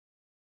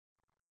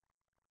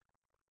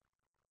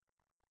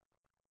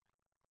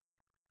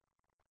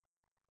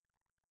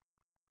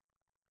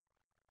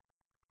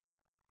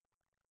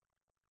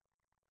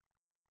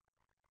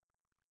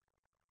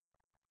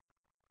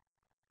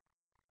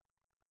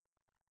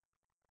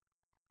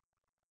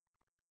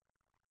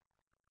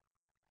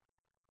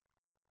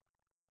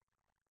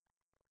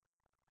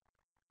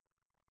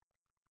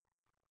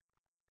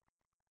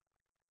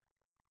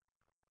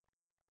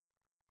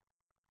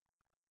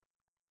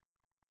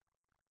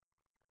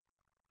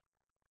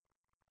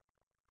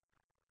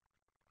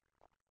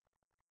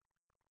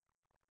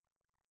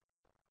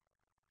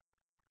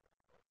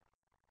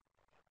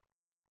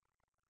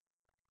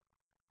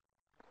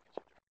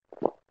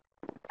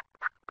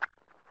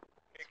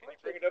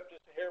bring it up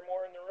just a hair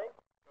more in the room.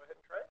 Go ahead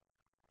and try it.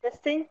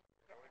 Testing.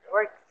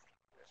 Works.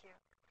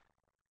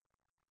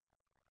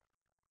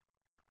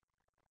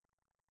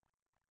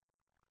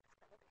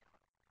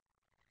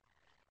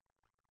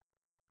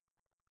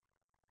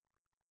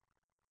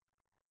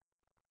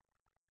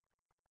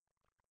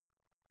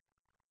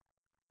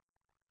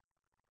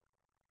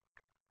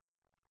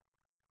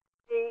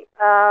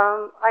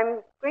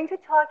 I'm going to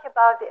talk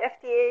about the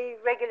FDA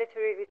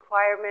regulatory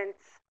requirements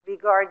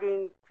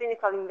regarding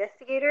clinical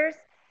investigators,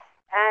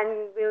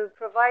 and we'll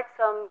provide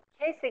some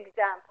case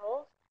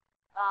examples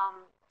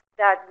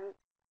that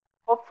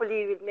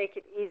hopefully will make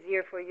it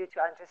easier for you to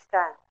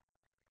understand.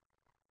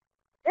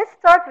 Let's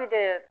start with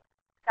a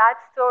sad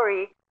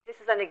story. This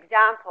is an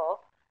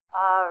example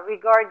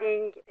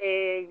regarding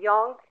a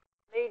young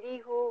lady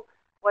who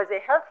was a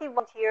healthy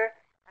volunteer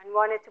and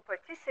wanted to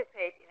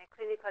participate in a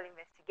clinical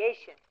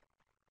investigation.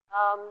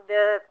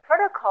 The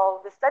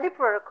study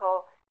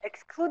protocol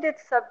excluded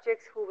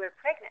subjects who were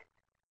pregnant,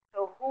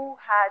 so who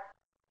had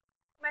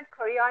human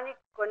chorionic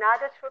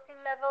gonadotropin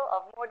level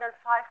of more than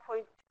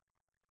 5.2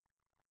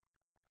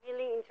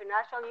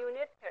 milli-international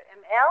unit per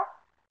ml,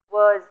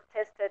 was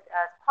tested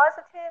as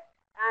positive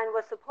and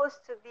was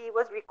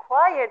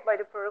required by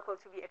the protocol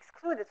to be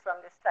excluded from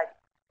the study.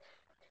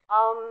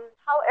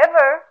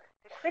 However,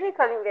 the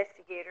clinical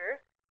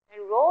investigator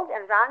enrolled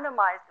and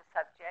randomized the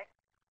subject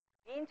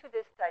into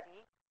the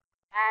study,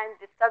 and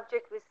the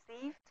subject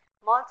received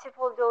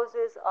multiple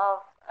doses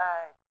of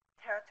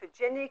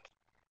teratogenic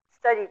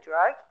study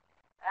drug,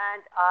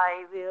 and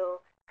I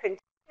will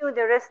continue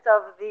the rest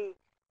of the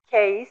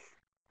case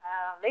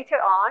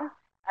later on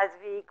as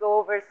we go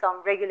over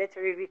some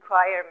regulatory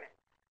requirements.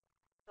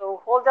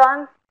 So hold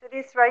on to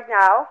this right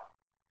now,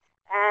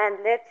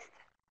 and let's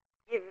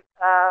give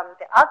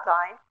the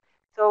outline.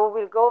 So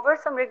we'll go over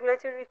some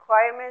regulatory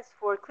requirements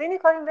for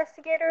clinical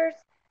investigators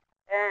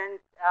and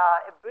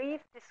a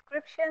brief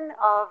description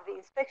of the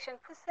inspection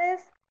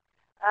process,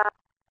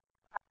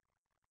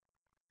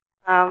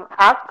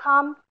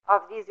 outcome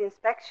of these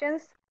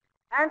inspections,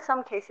 and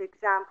some case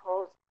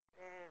examples.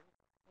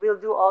 We'll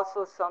do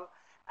also some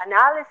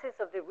analysis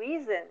of the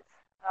reasons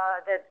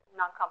that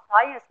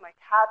non-compliance might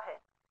happen.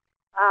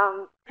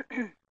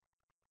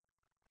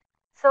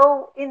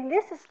 So in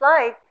this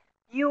slide,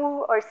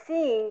 you are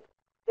seeing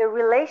the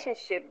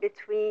relationship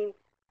between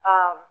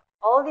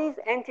all these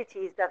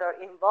entities that are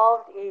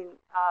involved in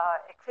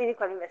a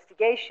clinical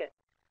investigation.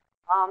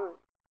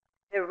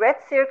 The red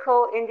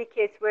circle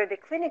indicates where the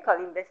clinical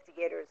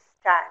investigator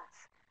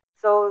stands.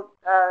 So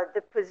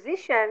the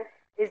position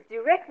is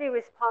directly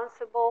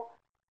responsible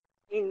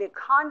in the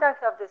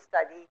conduct of the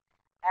study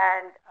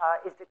and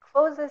is the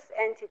closest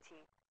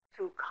entity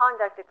to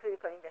conduct the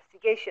clinical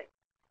investigation.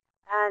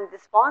 And the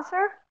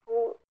sponsor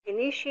who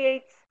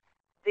initiates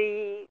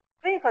the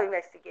clinical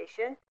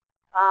investigation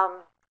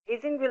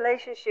is in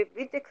relationship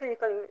with the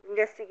clinical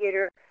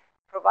investigator,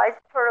 provides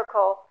the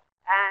protocol,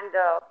 and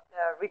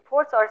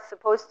reports are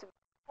supposed to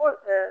report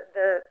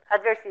the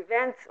adverse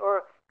events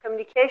or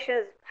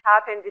communications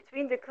happen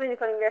between the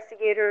clinical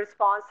investigator,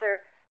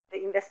 sponsor, the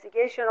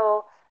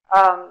investigational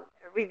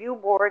review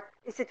board,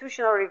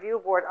 institutional review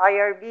board,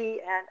 IRB,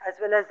 and as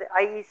well as the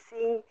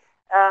IEC,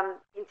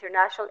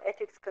 International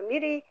Ethics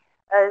Committee,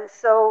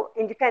 so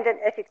independent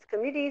ethics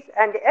committees,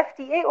 and the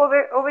FDA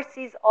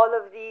oversees all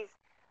of these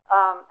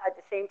at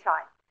the same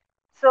time.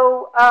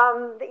 So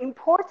the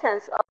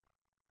importance of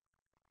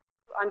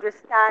to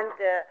understand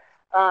the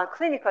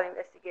clinical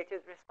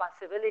investigator's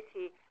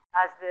responsibility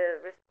as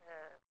the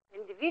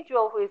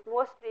individual who is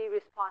mostly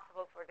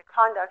responsible for the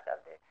conduct of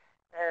the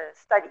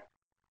study.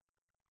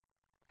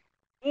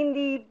 In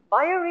the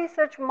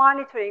Bioresearch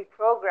Monitoring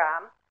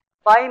Program,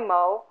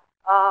 BIMO,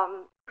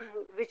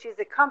 which is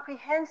a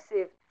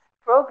comprehensive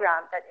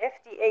program that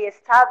FDA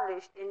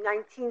established in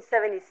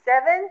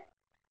 1977,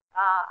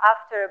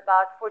 after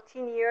about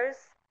 14 years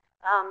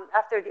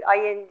after the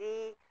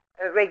IND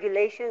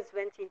regulations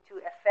went into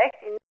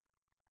effect in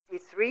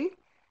 1993.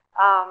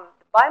 The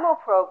BIMO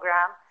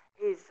program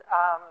is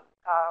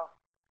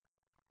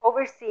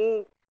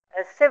overseeing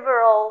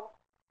several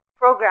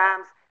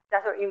programs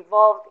that are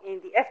involved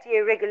in the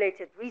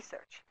FDA-regulated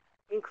research,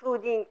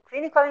 including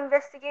clinical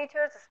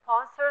investigators,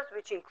 sponsors,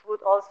 which include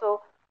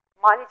also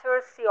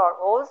monitors,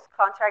 CROs,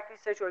 contract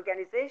research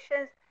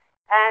organizations,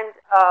 and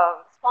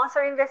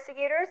sponsor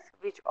investigators,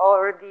 which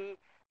are the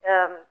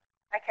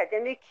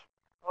academic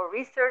or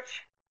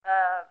research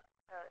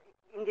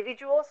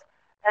individuals,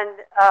 and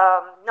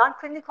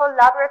non-clinical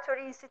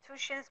laboratory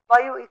institutions,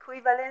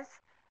 bioequivalence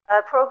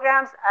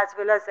programs, as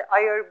well as the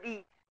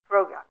IRB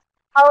programs.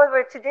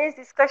 However, today's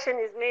discussion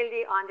is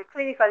mainly on the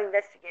clinical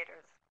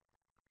investigators.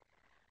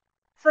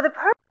 So the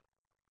purpose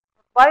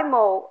of the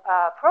BIMO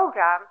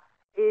program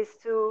is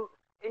to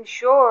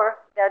ensure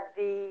that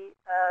the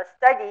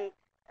study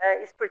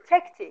is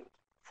protecting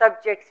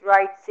subjects'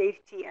 rights,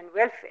 safety, and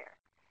welfare,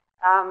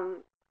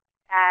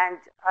 and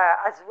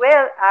as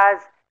well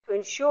as to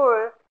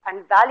ensure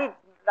and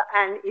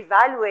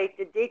evaluate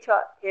the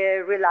data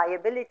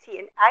reliability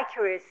and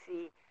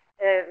accuracy,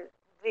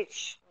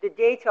 which the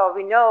data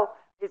we know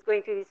is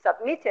going to be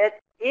submitted,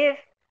 if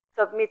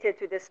submitted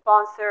to the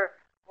sponsor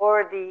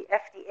or the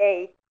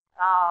FDA,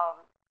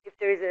 if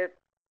there is a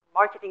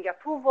marketing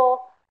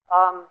approval.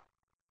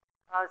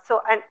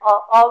 And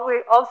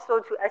always also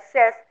to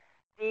assess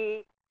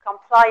the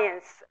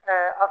compliance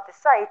of the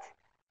site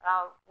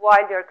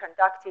while they're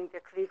conducting the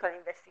clinical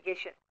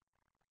investigation.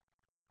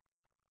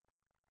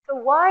 So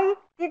why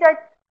did I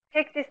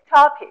pick this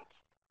topic,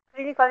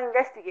 clinical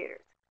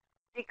investigators?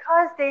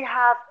 Because they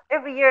have,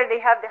 every year they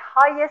have the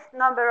highest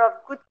number of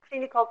good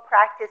clinical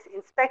practice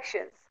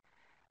inspections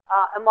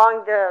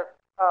among the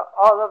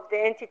all of the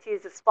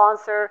entities, the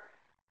sponsor,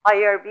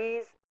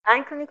 IRBs,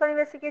 and clinical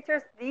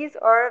investigators. These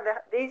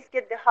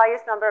get the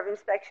highest number of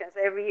inspections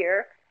every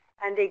year,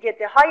 and they get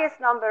the highest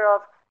number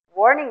of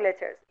warning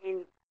letters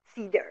in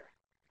CDER.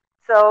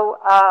 So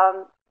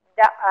and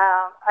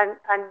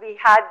we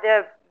had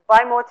the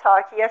BIMO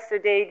talk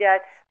yesterday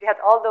that we had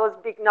all those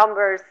big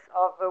numbers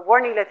of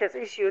warning letters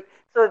issued.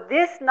 So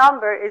this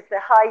number is the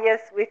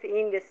highest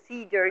within the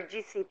CDER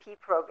GCP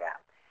program.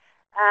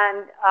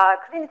 And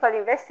clinical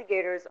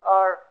investigators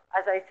are,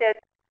 as I said,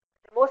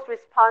 the most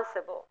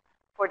responsible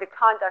for the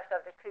conduct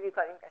of the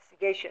clinical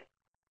investigation.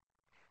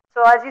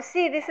 So as you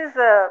see, this is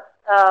a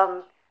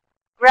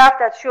graph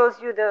that shows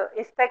you the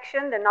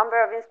inspection, the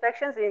number of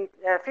inspections in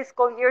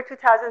fiscal year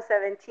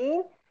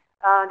 2017.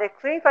 The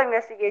clinical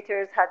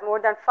investigators had more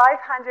than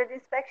 500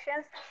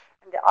 inspections,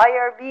 and the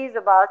IRBs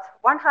about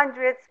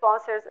 100,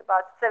 sponsors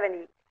about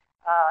 70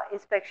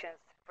 inspections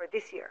for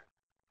this year.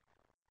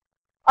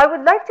 I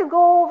would like to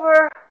go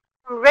over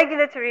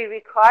regulatory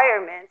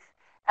requirements,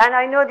 and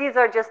I know these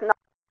are just numbers,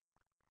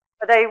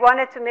 but I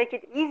wanted to make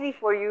it easy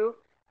for you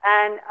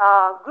and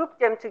group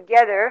them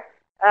together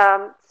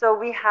so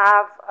we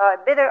have a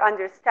better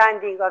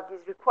understanding of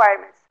these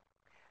requirements.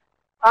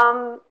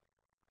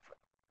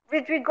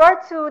 With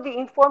regard to the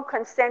informed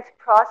consent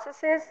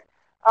processes,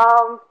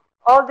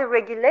 all the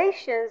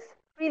regulations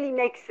really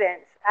make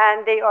sense,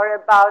 and they are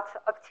about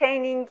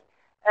obtaining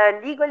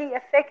legally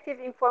effective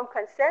informed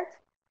consent,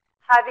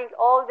 having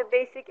all the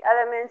basic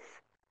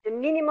elements, the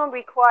minimum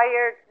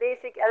required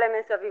basic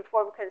elements of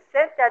informed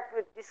consent that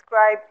would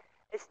describe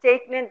a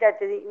statement that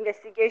the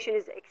investigation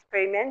is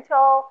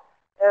experimental,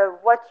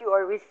 what you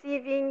are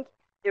receiving,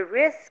 the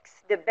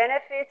risks, the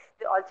benefits,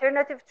 the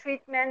alternative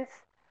treatments,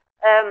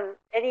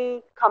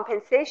 any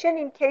compensation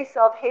in case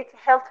of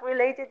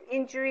health-related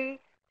injury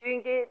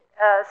during the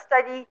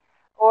study,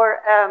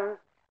 or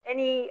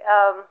any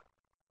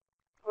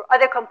or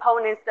other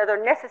components that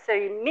are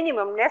necessary,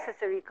 minimum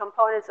necessary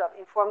components of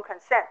informed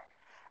consent.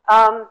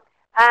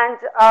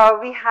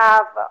 We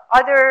have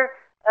other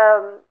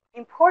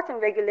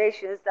important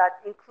regulations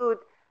that include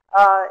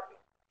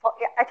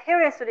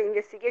adherence to the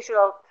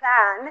investigational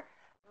plan,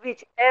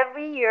 which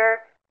every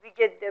year we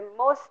get the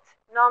most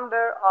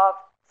number of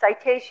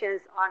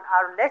citations on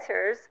our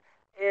letters,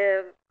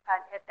 and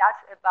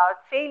that's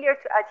about failure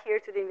to adhere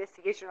to the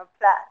investigational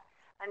plan.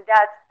 And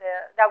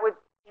that would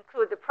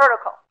include the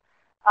protocol.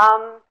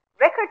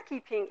 Record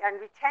keeping and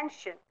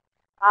retention,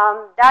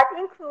 that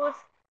includes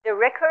the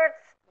records,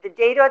 the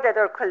data that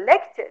are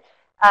collected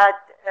at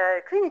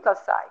clinical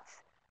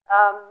sites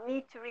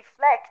need to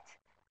reflect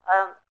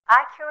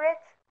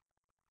accurate,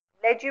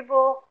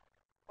 legible,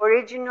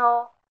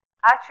 original,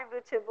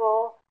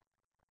 attributable,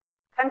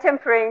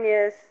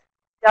 contemporaneous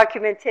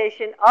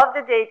documentation of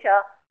the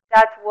data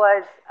that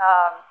was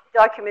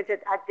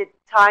documented at the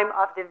time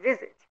of the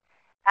visit.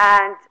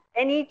 And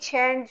any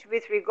change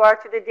with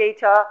regard to the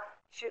data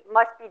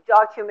must be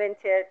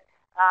documented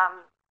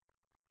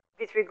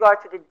with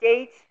regard to the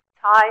date,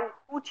 time,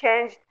 who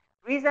changed,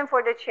 reason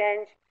for the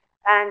change,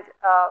 and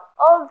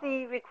all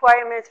the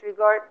requirements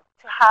regard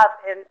to have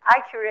an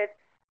accurate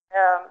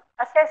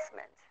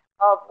assessment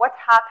of what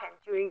happened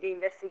during the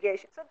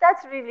investigation. So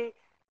that's really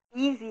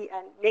easy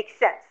and makes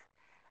sense.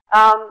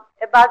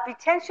 About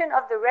retention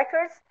of the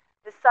records,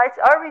 the sites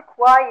are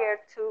required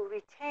to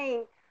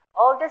retain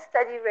all the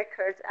study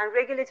records and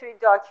regulatory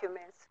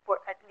documents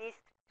for at least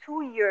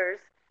 2 years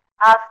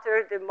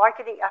after the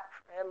marketing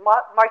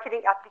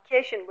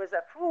application was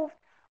approved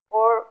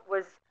or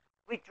was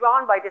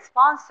withdrawn by the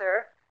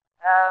sponsor,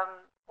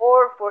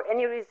 or for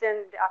any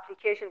reason the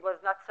application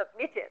was not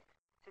submitted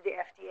to the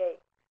FDA.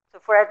 So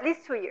for at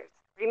least 2 years.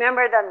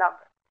 Remember that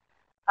number.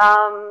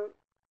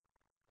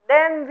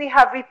 Then we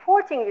have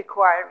reporting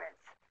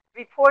requirements.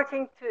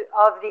 Reporting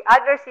of the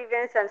adverse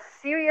events and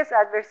serious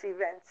adverse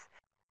events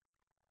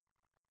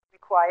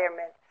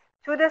requirement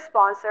to the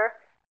sponsor,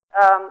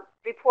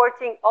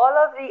 reporting all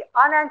of the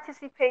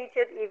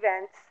unanticipated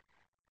events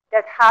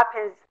that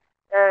happens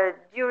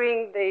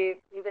during the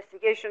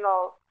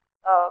investigational,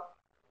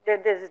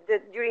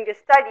 during the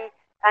study,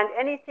 and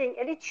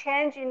any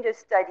change in the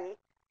study,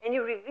 any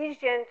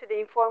revision to the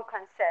informed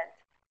consent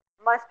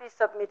must be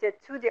submitted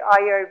to the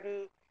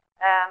IRB,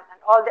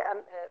 and all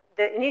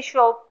the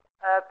initial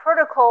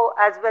protocol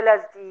as well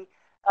as the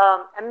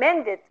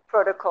amended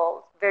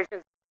protocol, version of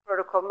the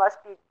protocol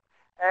must be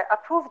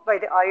approved by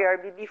the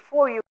IRB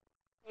before you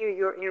continue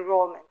your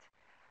enrollment.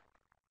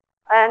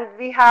 And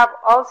we have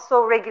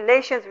also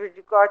regulations with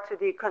regard to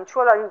the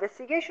control of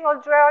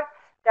investigational drug.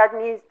 That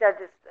means that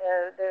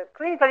the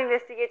clinical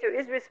investigator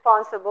is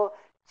responsible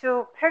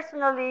to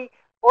personally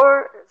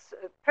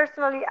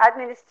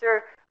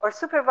administer or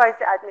supervise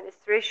the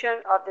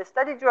administration of the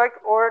study drug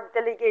or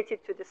delegate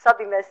it to the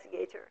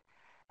sub-investigator.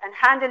 And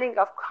handling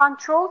of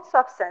controlled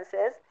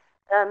substances,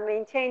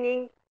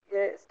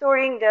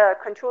 storing the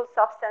controlled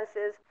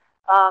substances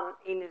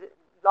in a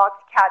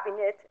locked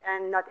cabinet,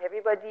 and not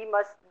everybody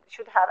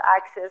should have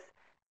access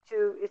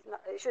to it.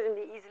 Shouldn't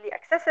be easily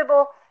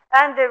accessible,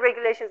 and the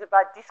regulations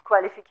about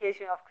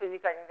disqualification of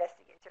clinical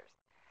investigators.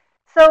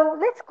 So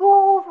let's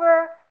go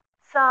over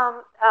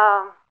some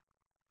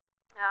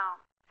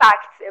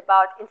facts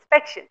about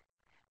inspection.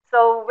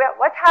 So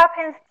what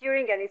happens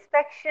during an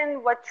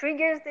inspection, what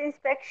triggers the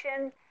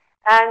inspection,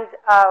 and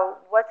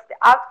what's the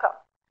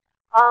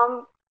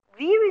outcome?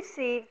 We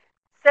receive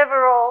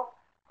several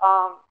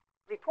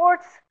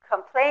reports,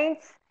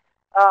 complaints,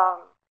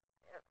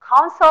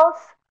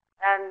 consults,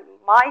 and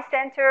my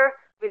center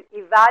will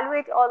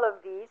evaluate all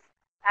of these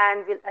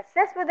and will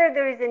assess whether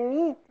there is a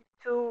need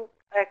to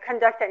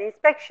conduct an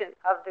inspection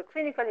of the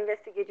clinical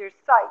investigator's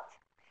site.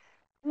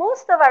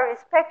 Most of our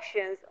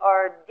inspections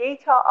are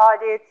data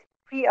audit,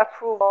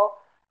 pre-approval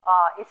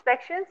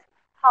inspections.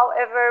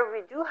 However,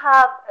 we do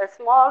have a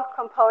small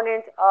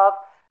component of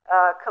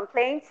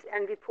complaints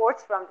and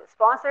reports from the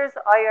sponsors,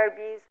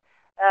 IRBs,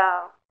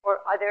 or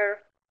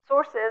other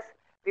sources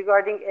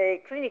regarding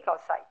a clinical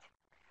site.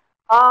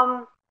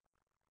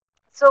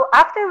 So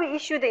after we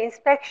issue the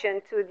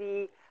inspection to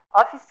the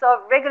Office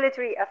of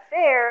Regulatory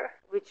Affairs,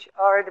 which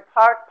are the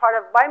part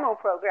of BIMO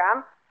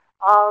program,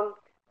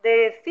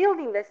 the field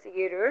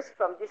investigators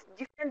from these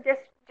different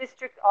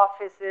district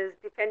offices,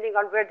 depending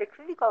on where the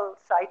clinical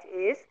site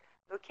is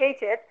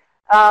located,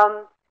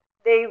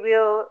 they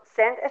will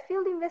send a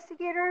field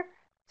investigator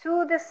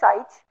to the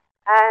site,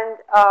 and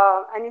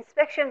an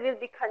inspection will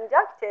be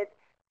conducted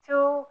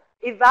to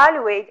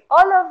evaluate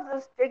all of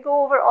those. They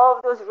go over all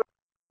of those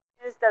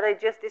regulations that I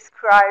just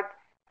described,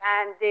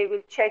 and they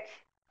will check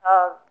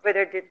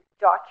whether the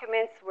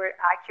documents were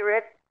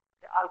accurate,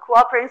 the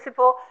Alcoa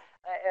principle,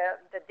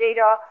 the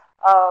data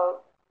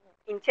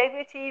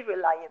integrity,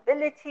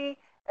 reliability,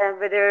 and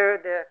whether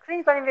the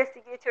clinical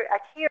investigator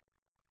adhered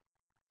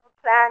to the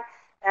plan,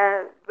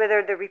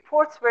 whether the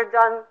reports were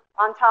done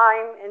on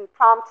time and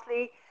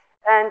promptly,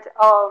 and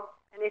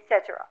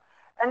etc.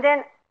 And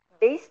then,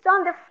 based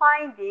on the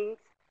findings,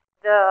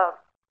 the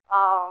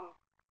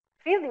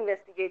field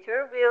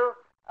investigator will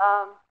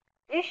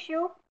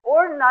issue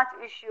or not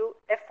issue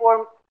a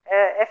form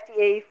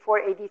FDA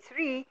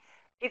 483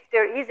 if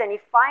there is any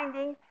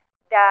finding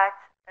that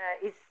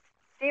is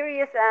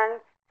serious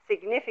and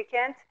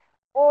significant,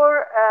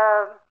 or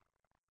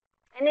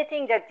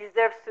anything that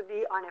deserves to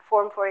be on a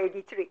form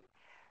 483.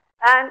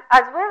 And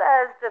as well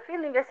as the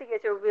field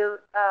investigator will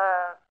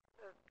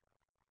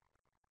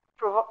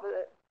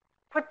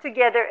put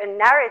together a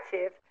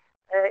narrative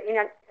in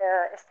an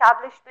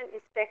establishment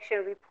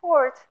inspection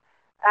report,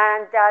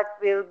 and that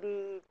will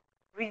be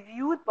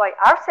reviewed by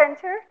our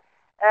center,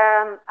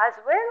 as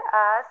well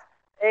as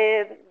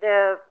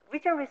the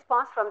written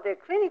response from the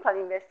clinical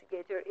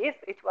investigator, if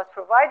it was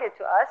provided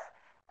to us.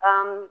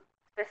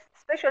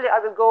 Especially, I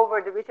will go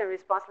over the written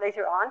response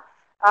later on,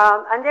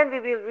 and then we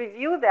will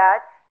review that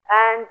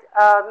and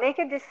make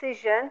a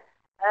decision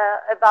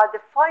about the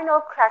final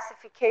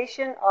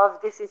classification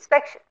of this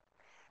inspection.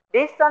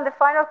 Based on the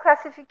final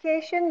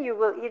classification, you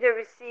will either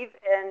receive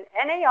an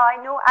NAI,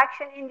 no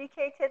action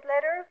indicated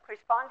letter,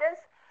 correspondence,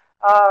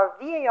 or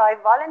VAI,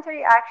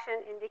 voluntary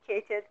action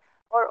indicated,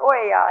 or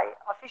OAI,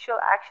 official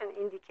action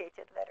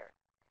indicated letter.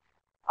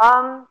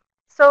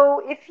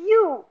 So if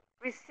you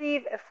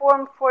receive a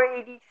form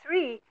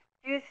 483,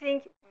 do you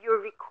think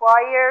you're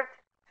required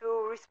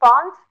to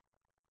respond?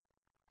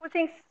 Who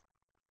thinks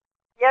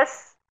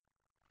yes?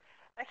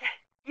 Okay.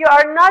 You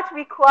are not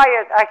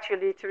required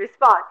actually to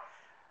respond.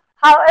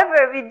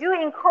 However, we do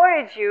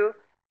encourage you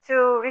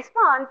to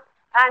respond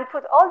and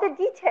put all the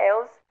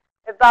details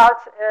about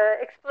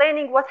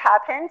explaining what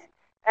happened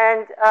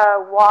and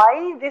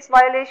why this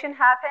violation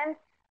happened,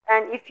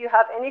 and if you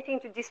have anything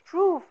to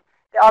disprove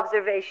the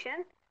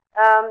observation.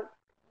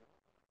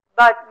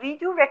 But we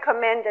do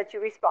recommend that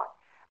you respond.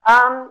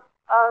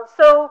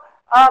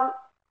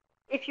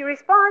 If you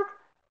respond,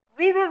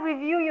 we will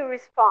review your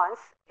response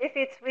if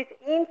it's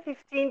within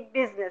 15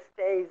 business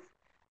days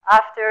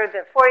after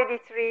the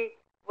 483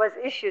 was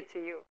issued to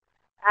you.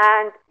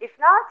 And if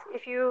not,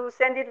 if you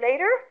send it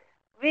later,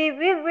 we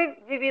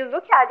will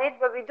look at it,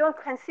 but we don't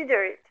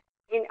consider it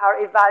in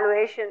our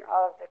evaluation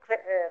of the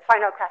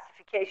final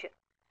classification.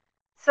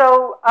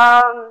 So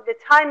the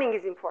timing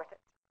is important.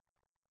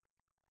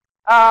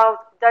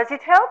 Does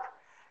it help?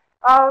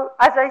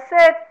 As I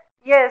said,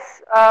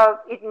 yes,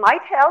 it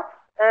might help.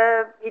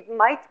 It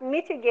might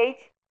mitigate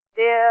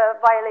the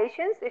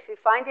violations if you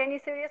find any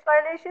serious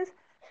violations.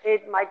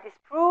 It might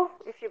disprove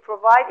if you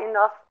provide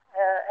enough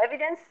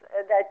evidence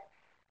that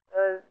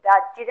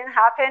that didn't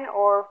happen,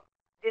 or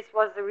this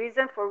was the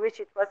reason for which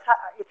it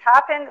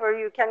happened, or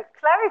you can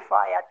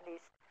clarify at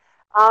least.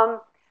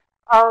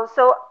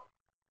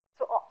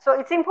 So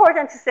it's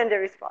important to send a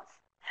response,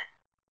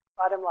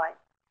 bottom line.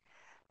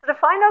 So the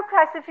final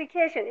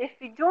classification, if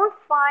we don't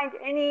find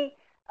any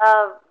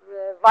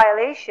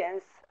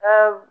violations,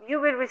 you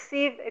will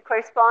receive a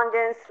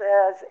correspondence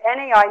as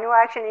NAI, no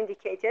action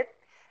indicated.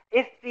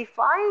 If we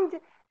find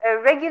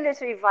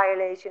regulatory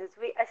violations,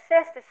 we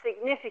assess the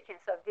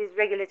significance of these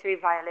regulatory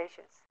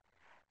violations.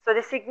 So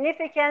the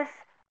significance,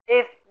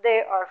 if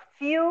they are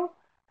few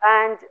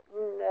and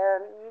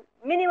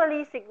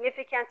minimally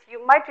significant,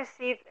 you might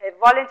receive a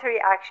voluntary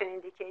action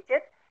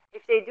indicated.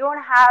 If they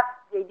didn't have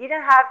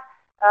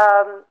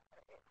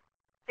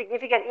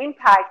significant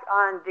impact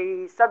on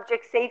the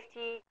subject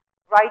safety,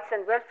 rights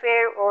and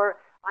welfare, or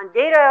on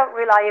data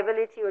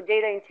reliability or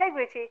data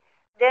integrity,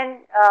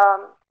 then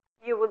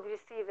you would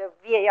receive a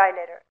VAI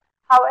letter.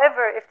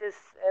 However, if these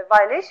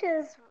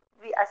violations,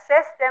 we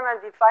assess them and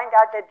we find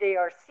out that they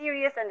are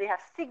serious and they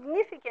have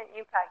significant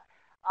impact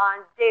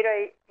on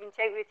data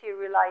integrity,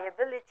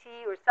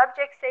 reliability, or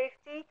subject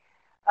safety,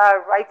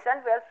 rights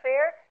and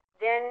welfare,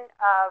 then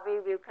we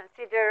will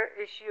consider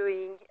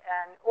issuing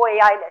an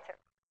OAI letter.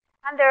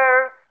 And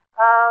there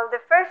are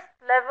the first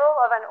level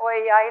of an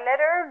OAI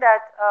letter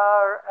that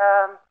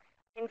are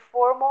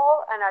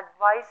informal and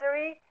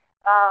advisory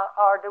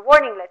are the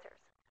warning letters.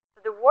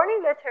 So the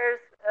warning letters,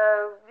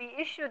 we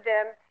issue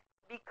them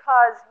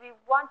because we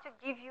want to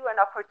give you an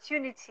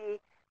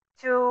opportunity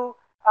to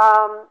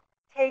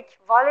take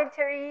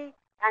voluntary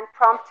and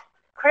prompt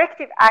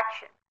corrective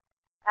action.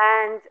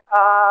 And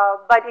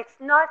but it's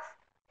not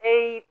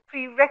a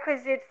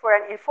prerequisite for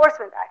an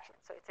enforcement action.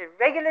 So it's a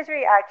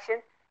regulatory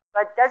action,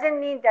 but doesn't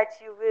mean that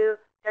we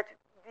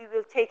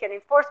will take an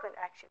enforcement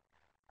action.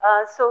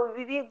 So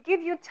we will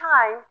give you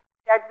time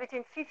that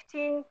within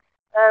 15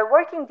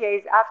 working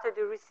days after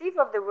the receipt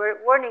of the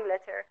warning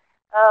letter,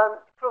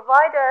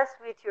 provide us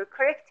with your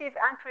corrective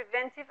and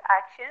preventive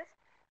actions,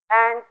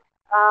 and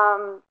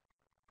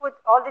put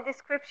all the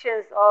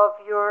descriptions of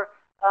your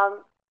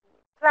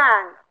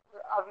plan,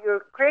 of your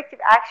corrective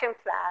action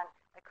plan.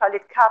 I call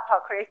it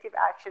CAPA, corrective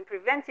action,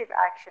 preventive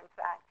action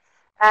plan.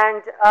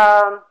 And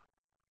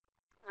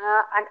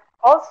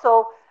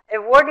also a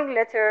warning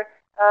letter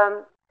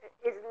does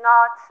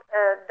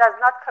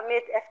not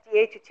commit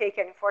FDA to take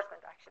an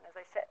enforcement action, as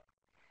I said.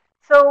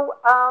 So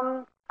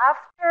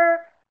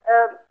after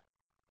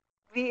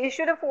we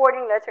issue the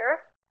warning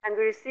letter and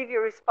we receive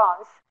your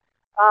response,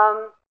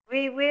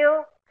 we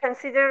will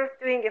consider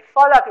doing a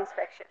follow-up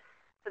inspection.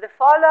 So the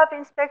follow-up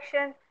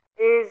inspection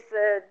is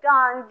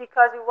done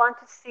because we want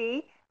to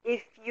see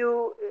if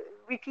you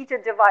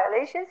repeated the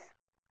violations,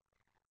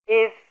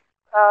 if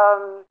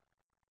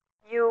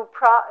your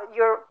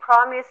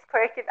promised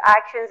corrective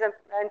actions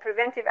and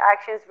preventive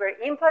actions were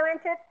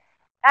implemented,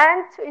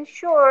 and to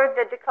ensure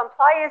that the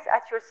compliance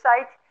at your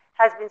site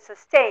has been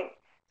sustained.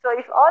 So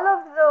if all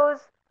of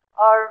those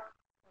are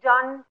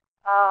done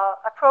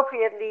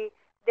appropriately,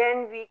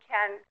 then we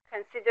can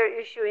consider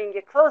issuing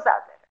a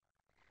closeout letter.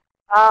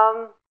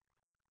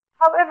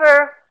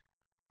 However,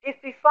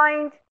 if we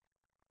find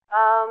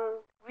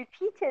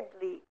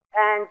repeatedly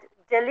and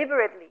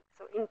deliberately,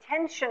 so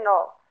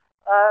intentional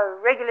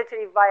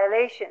regulatory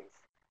violations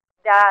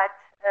that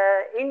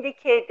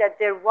indicate that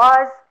there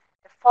was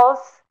a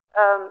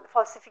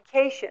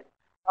falsification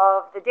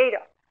of the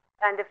data,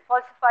 and the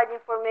falsified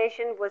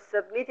information was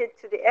submitted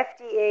to the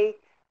FDA,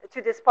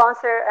 to the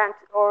sponsor,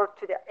 or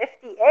to the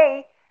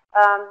FDA,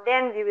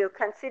 then we will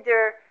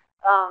consider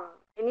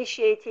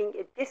initiating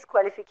a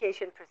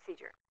disqualification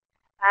procedure.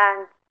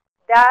 And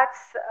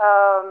that's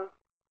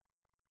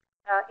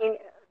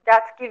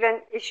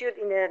issued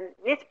in a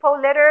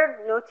NITPO letter,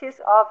 notice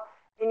of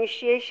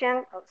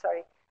initiation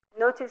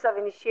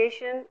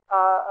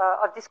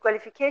of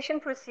disqualification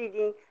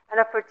proceeding, an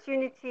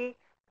opportunity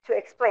to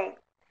explain.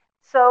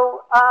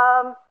 So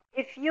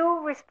if you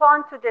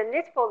respond to the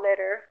NITPO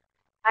letter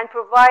and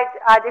provide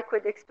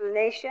adequate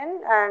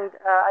explanation and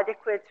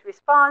adequate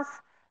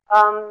response,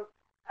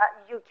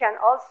 you can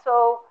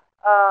also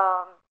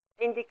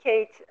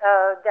indicate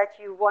that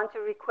you want to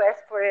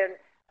request for an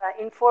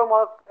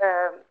informal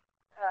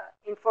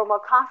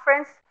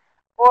conference,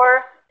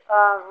 or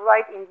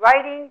write in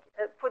writing,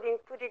 put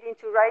it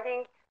into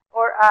writing,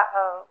 or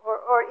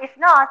if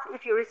not,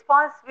 if your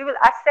response, we will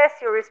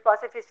assess your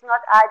response. If it's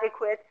not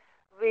adequate,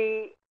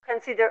 we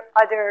consider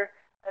other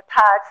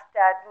paths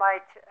that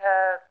might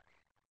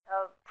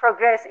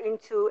progress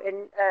into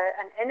an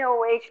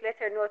NOH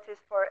letter notice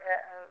for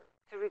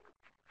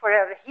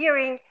a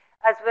hearing,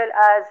 as well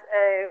as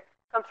a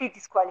complete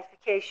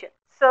disqualification.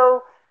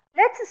 So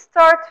let's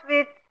start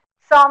with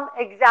some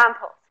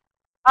examples.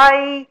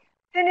 I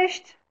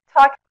finished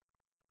talking,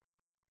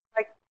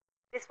 like,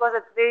 this was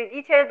a very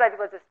detailed, but it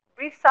was a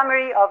brief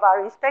summary of our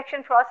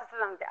inspection processes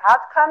and the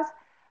outcomes.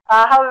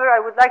 However, I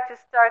would like to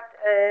start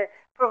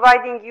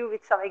providing you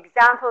with some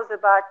examples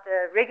about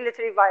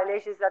regulatory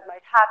violations that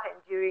might happen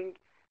during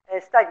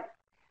a study.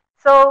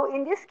 So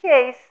in this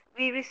case,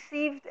 we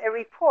received a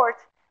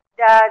report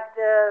that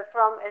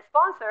from a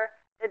sponsor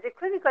that the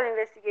clinical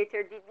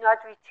investigator did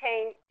not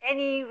retain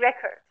any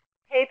record,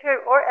 paper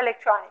or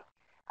electronic,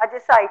 at the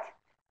site,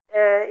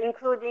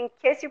 including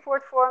case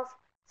report forms,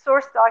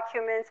 source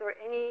documents, or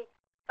any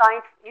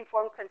signed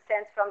informed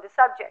consent from the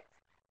subject.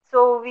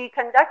 So we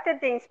conducted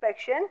the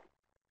inspection,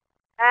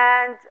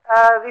 and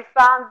we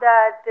found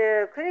that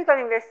the clinical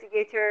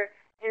investigator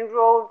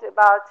enrolled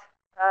about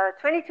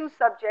 22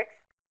 subjects,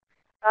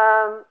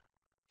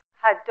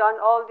 had done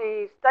all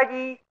the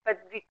study, but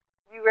we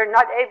were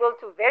not able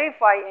to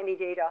verify any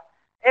data.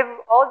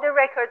 All the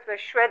records were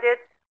shredded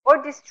or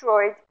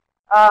destroyed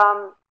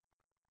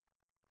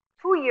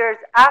 2 years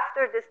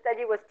after the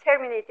study was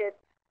terminated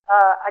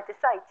at the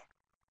site.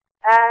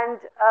 And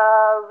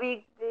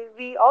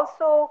we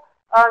also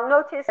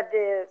noticed that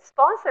the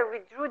sponsor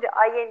withdrew the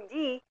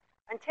IND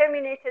and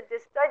terminated the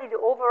study, the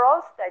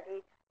overall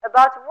study,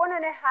 about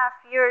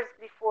 1.5 years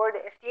before the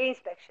FDA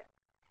inspection.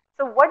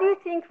 So what do you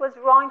think was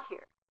wrong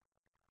here?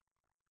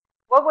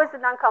 What was the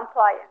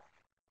non-compliance?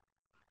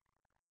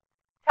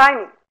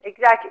 Timing,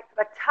 exactly.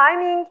 But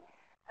timing,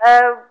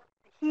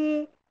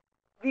 we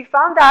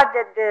found out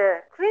that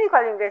the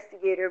clinical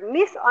investigator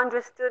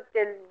misunderstood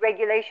the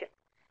regulation,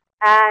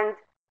 and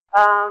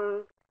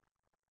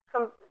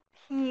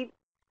he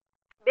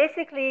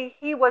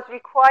was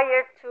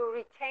required to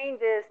retain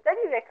the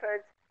study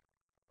records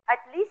at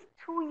least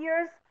 2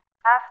 years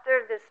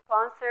after the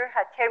sponsor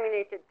had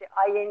terminated the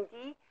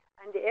IND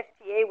and the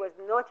FDA was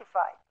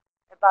notified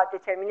about the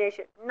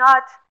termination,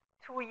 not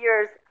 2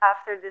 years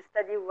after the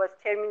study was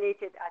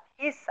terminated at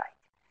his site.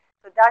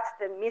 So that's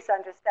the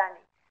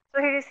misunderstanding.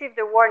 So he received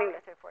a warning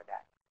letter for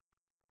that.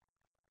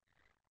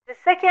 The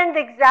second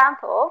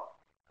example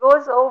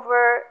goes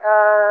over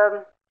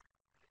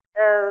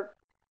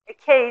a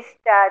case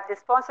that the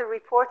sponsor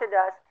reported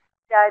us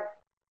that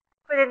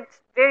couldn't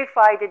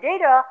verify the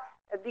data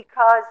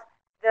because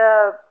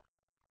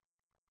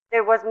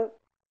there was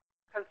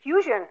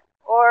confusion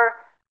or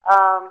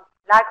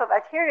lack of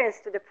adherence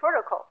to the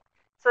protocol.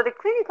 So the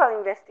clinical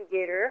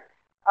investigator,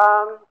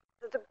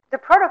 the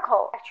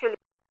protocol actually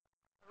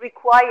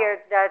required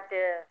that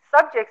the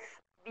subjects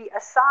be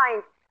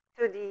assigned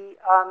to the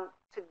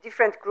to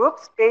different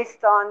groups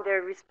based on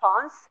their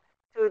response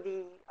to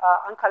the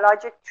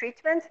oncologic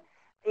treatment,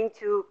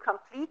 into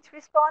complete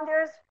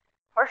responders,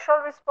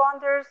 partial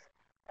responders,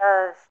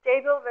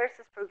 stable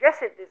versus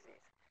progressive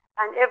disease.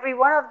 And every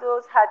one of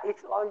those had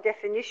its own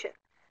definition.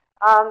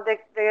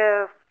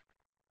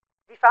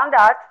 We found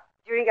out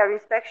during our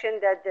inspection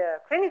that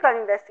the clinical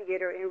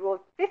investigator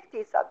enrolled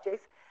 50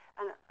 subjects,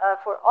 and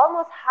for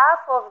almost half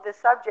of the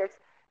subjects,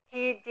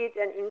 he did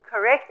an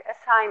incorrect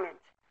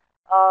assignment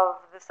of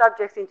the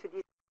subjects into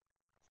these.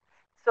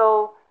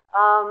 So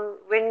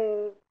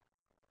when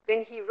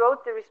he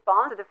wrote the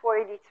response to the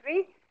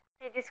 483,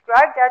 he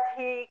described that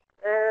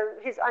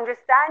his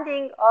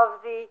understanding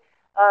of the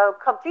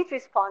complete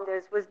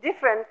responders was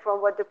different from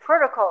what the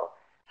protocol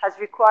has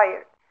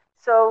required.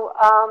 So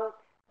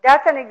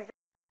that's an example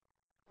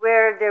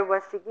where there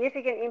was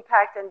significant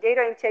impact on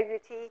data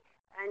integrity,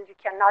 and you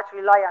cannot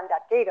rely on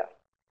that data.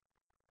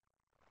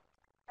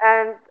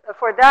 And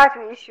for that,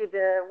 we issued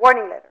a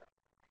warning letter.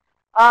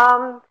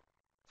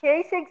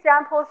 Case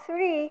example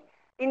 3,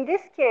 in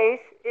this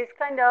case, is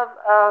kind of,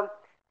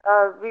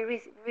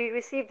 we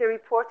received a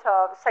report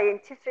of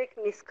scientific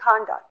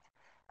misconduct.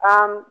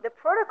 The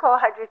protocol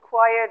had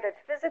required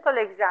that physical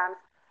exams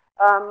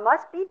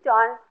must be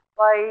done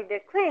by the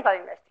clinical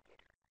investigator.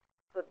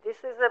 So this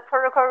is a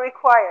protocol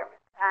requirement,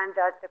 and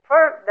that the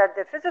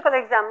physical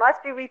exam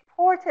must be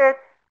reported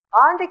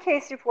on the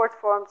case report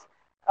forms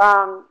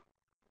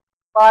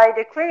by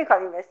the clinical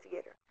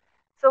investigator.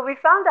 So we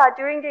found out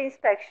during the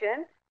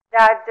inspection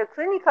that the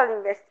clinical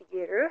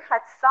investigator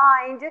had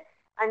signed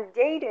and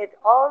dated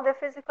all the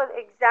physical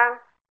exam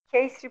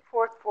case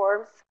report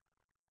forms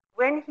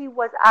when he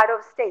was out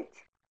of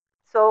state.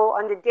 So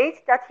on the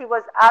dates that he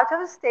was out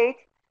of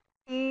state,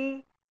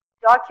 he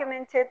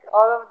documented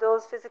all of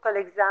those physical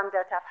exams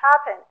that have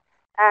happened.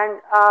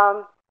 And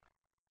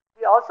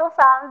we also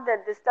found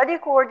that the study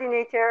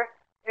coordinator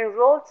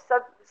enrolled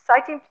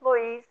site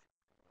employees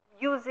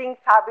using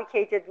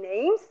fabricated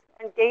names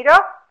and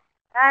data,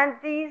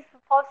 and these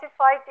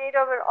falsified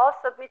data were all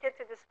submitted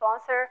to the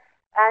sponsor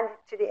and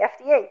to the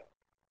FDA.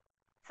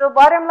 So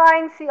bottom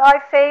line, CI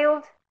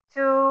failed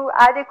to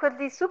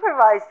adequately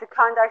supervise the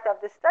conduct of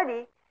the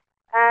study,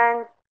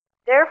 and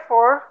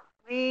therefore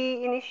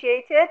we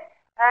initiated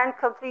and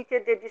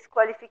completed the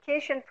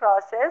disqualification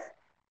process,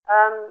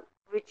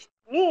 which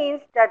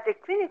means that the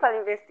clinical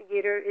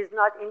investigator is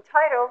not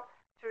entitled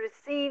to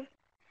receive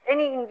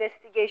any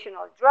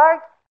investigational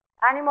drug,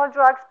 animal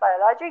drugs,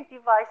 biologic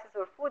devices,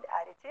 or food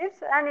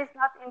additives, and is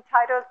not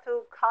entitled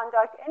to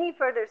conduct any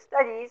further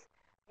studies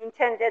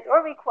intended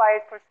or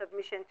required for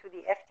submission to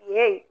the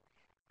FDA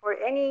for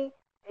any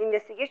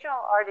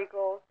investigational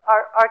article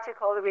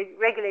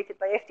regulated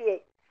by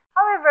FDA.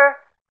 However,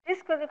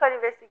 this clinical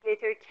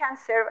investigator can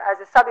serve as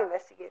a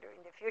sub-investigator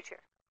in the future.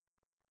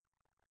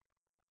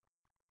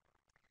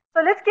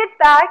 So let's get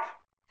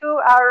back to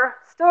our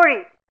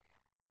story.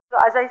 So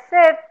as I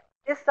said,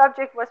 this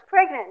subject was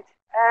pregnant,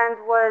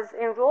 and was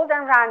enrolled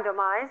and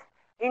randomized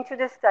into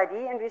the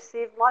study and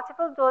received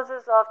multiple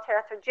doses of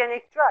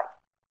teratogenic drug.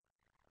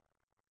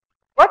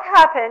 What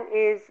happened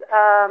is,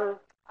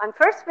 on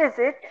first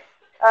visit,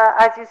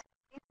 as you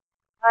see,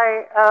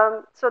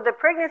 so the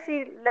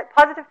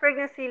positive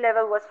pregnancy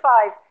level was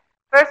 5.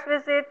 First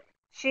visit,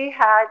 she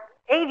had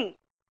 80.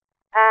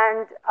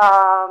 And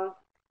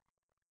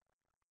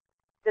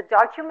the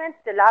document,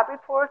 the lab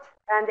report,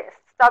 and the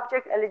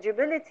subject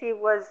eligibility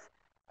was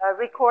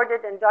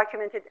recorded and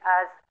documented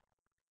as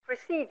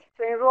proceed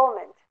to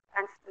enrollment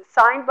and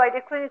signed by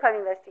the clinical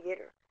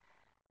investigator.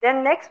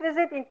 Then next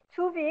visit in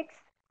 2 weeks,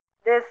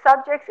 the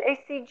subject's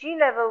HCG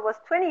level was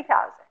 20,000.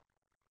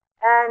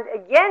 And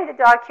again, the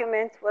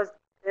document was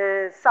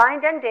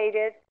signed and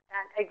dated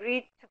and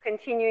agreed to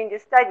continue in the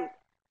study.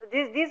 So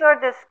these are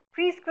the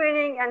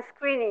pre-screening and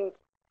screening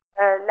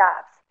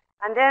labs.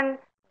 And then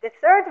the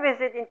third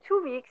visit in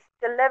 2 weeks,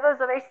 the levels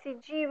of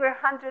HCG were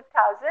 100,000,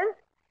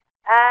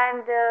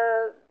 and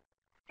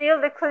still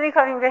the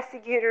clinical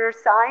investigator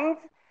signs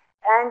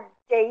and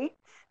dates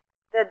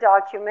the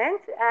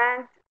document,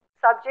 and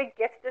subject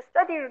gets the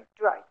study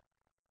drug.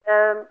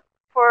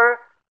 For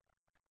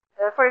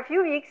a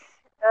few weeks,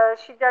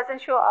 she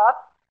doesn't show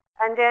up,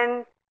 and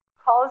then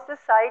calls the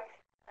site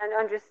and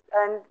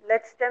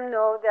lets them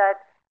know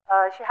that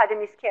she had a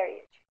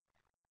miscarriage.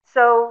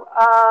 So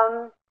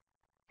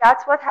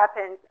that's what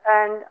happened.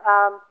 And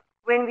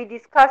when we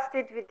discussed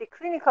it with the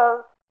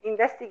clinical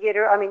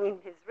investigator, I mean, in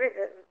his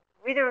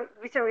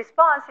written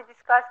response, he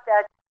discussed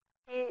that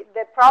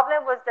the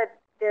problem was that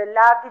the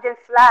lab didn't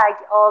flag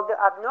all the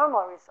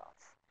abnormal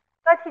results,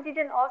 but he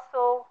didn't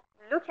also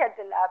look at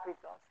the lab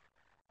results.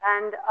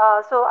 And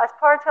so as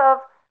part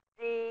of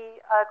the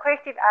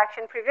corrective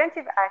action,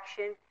 preventive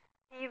action,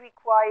 he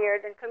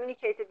required and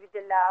communicated with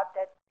the lab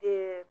that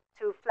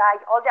to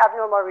flag all the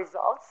abnormal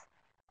results,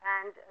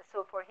 and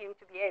so for him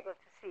to be able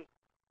to see.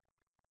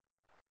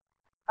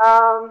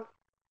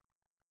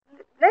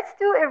 Let's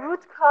do a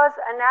root cause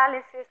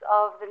analysis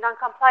of the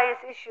non-compliance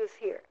issues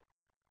here.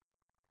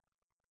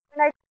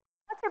 When I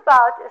talk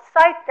about a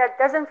site that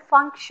doesn't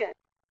function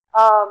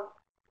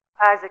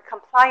as a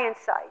compliant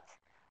site,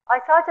 I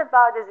thought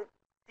about the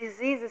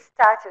disease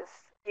status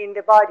in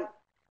the body.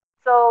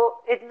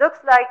 So it looks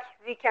like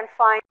we can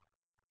find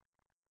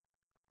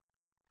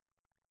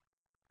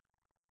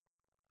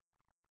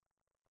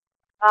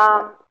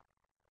I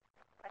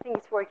think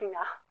it's working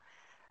now.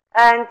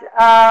 And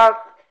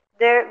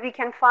there we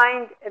can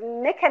find a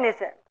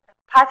mechanism,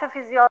 a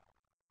pathophysiology,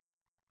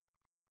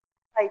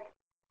 like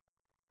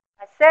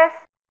assess,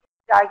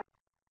 diagnose.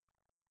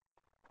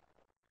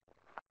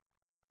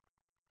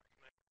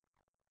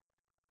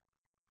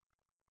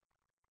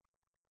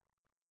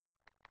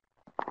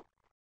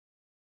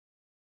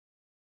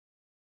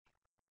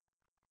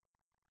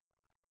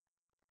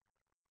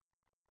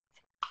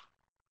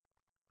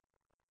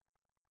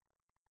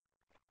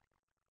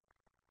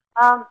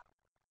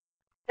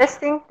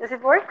 Testing, does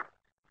it work?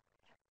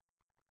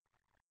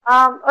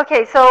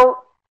 Okay,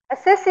 so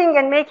assessing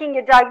and making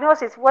a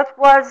diagnosis, what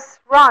was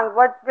wrong,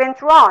 what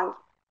went wrong,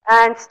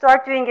 and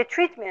start doing a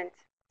treatment.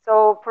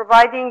 So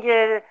providing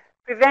a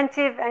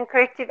preventive and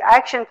corrective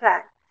action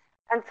plan,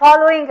 and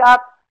following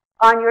up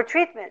on your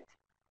treatment.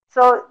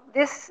 So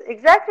this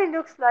exactly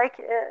looks like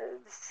a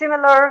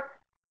similar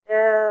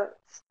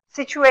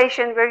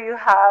situation where you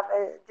have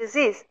a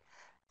disease.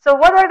 So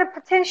what are the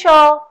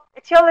potential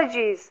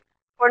etiologies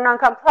for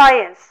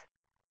non-compliance?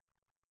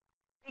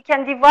 We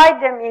can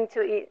divide them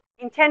into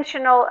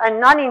intentional and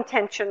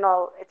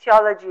non-intentional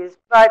etiologies,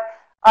 but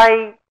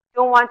I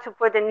don't want to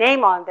put a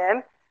name on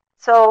them.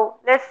 So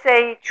let's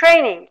say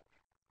training.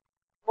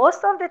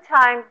 Most of the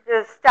time,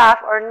 the staff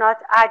are not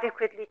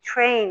adequately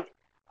trained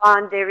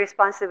on their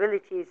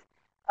responsibilities.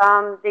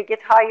 They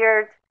get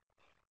hired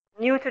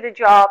new to the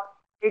job.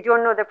 They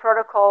don't know the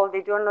protocol.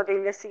 They don't know the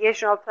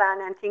investigational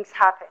plan, and things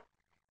happen.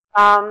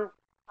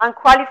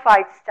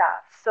 Unqualified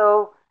staff.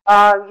 So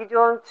you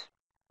don't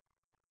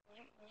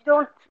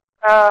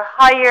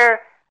hire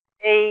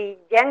a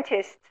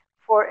dentist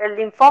for a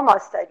lymphoma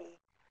study,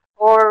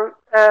 or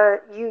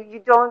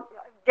you don't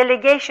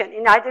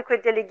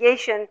inadequate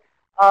delegation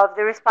of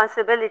the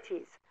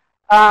responsibilities.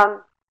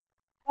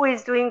 Who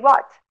is doing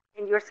what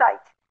in your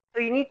site? So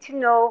you need to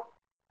know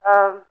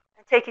and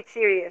take it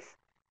serious.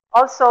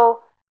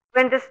 Also,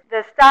 when the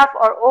staff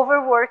are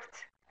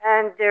overworked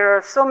and there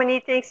are so many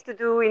things to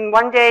do in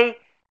one day,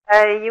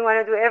 you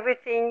want to do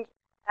everything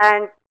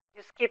and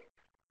you skip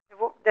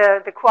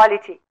the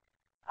quality.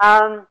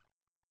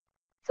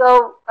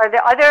 So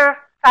the other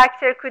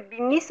factor could be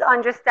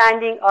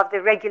misunderstanding of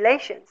the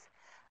regulations.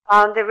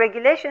 The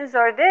regulations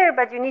are there,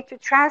 but you need to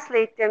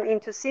translate them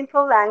into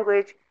simple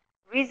language,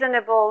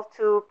 reasonable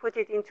to put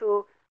it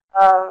into,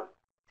 to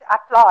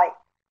apply.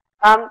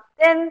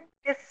 Then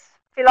this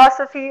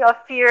philosophy of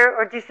fear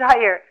or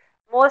desire.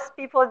 Most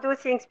people do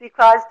things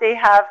because they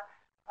have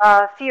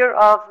fear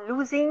of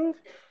losing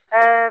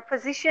a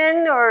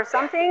position or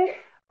something,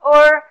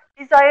 or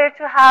desire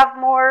to have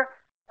more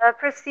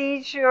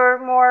prestige or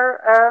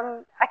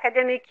more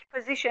academic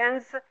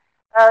positions.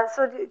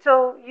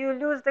 So you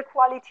lose the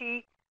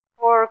quality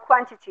for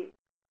quantity.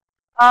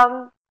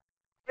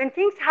 When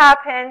things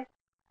happen,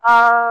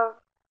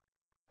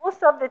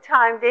 most of the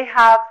time they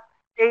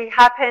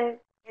happen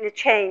in a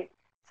chain.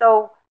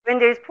 So when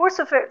there is poor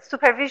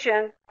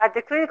supervision at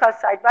the clinical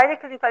site by the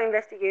clinical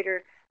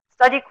investigator,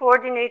 study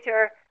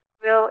coordinator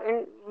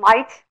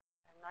might,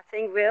 I'm not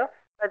saying will,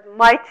 but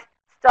might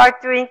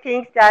start doing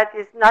things that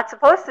is not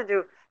supposed to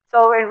do.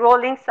 So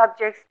enrolling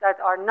subjects that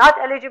are not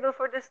eligible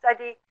for the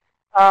study,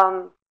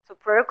 so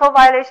protocol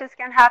violations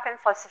can happen,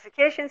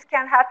 falsifications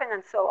can happen,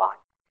 and so on.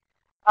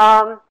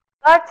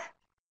 But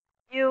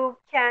you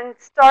can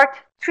start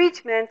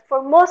treatment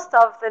for most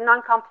of the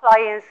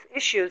non-compliance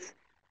issues,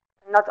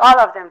 not all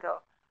of them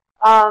though.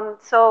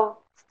 So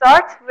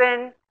start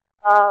when,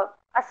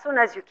 as soon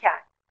as you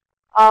can.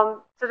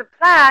 So the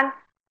plan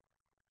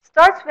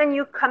starts when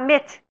you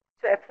commit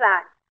to a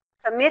plan.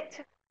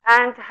 Commit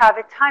and have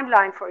a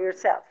timeline for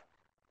yourself.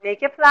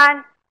 Make a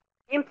plan,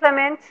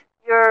 implement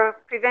your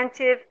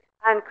preventive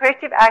and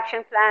corrective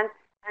action plan,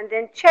 and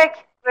then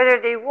check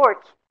whether they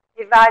work.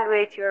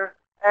 Evaluate your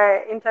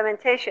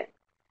implementation.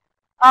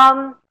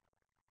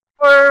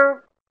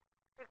 For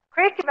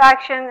corrective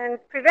action and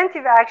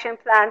preventive action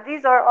plan,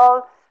 these are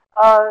all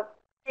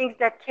things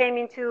that came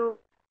into,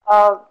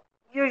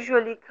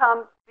 usually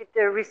come with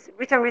the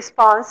written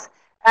response.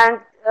 And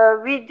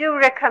we do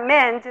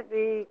recommend,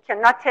 we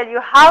cannot tell you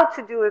how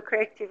to do a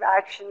corrective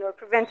action or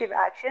preventive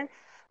action,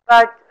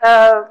 but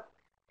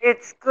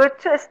it's good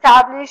to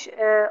establish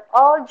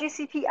all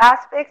GCP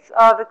aspects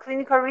of the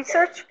clinical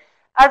research,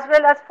 as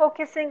well as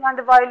focusing on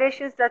the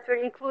violations that were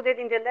included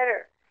in the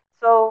letter.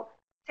 So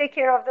take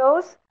care of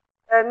those,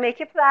 make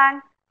a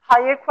plan,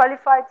 hire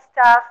qualified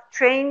staff,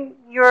 train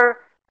your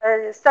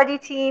study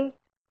team,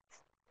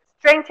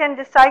 strengthen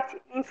the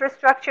site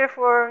infrastructure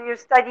for your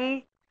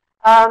study,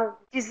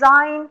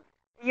 design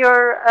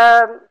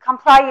your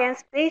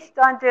compliance based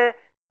on the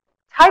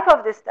type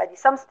of the study.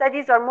 Some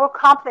studies are more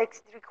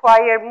complex,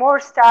 require more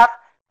staff,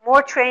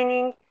 more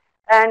training,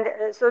 and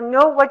so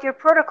know what your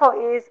protocol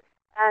is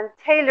and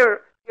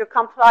tailor your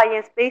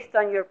compliance based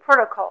on your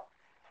protocol.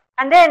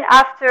 And then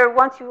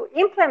once you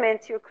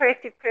implement your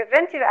corrective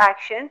preventive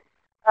action,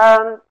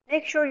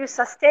 make sure you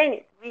sustain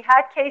it. We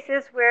had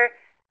cases where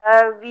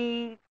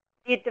we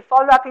did the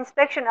follow-up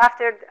inspection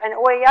after an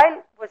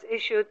OAI was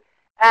issued,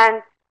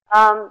 and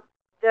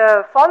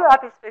the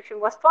follow-up inspection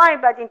was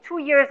fine, but in 2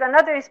 years,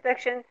 another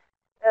inspection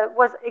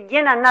was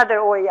again another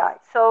OAI.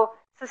 So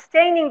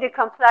sustaining the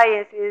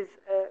compliance is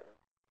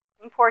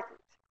important.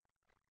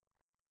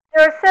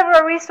 There are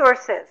several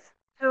resources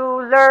to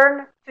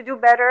learn to do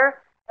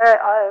better,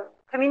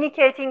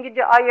 communicating with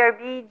the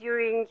IRB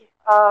during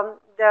all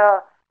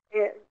the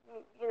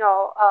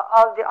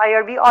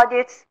IRB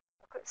audits,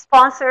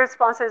 sponsors,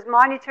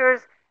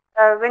 monitors,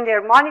 when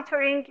they're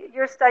monitoring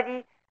your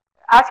study,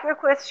 ask your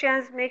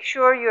questions, make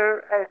sure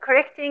you're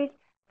correcting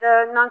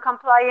the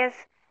non-compliance,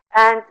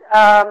 and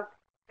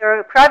there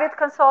are private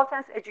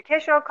consultants,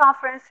 educational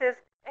conferences.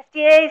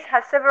 FDA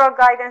has several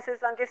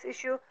guidances on this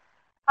issue.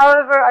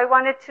 However, I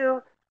wanted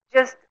to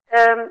just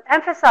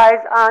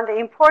emphasize on the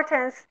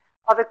importance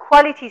of a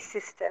quality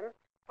system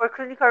for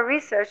clinical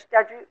research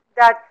that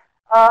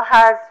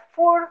has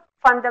 4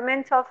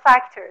 fundamental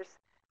factors,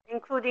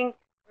 including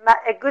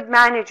a good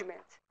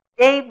management,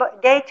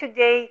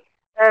 day-to-day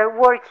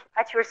work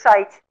at your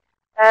site.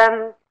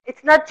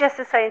 It's not just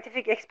a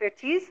scientific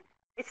expertise.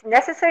 It's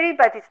necessary,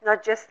 but it's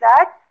not just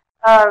that.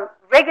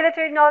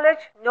 Regulatory knowledge,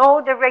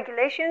 know the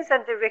regulations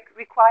and the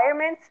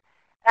requirements,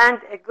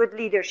 and a good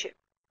leadership.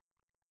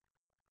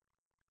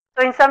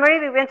 So in summary,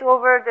 we went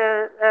over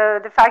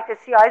the fact that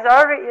CIs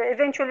are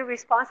eventually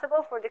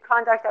responsible for the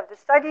conduct of the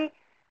study.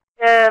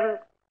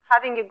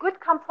 Having a good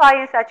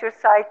compliance at your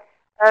site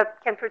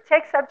can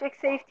protect subject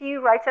safety,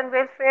 rights, and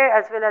welfare,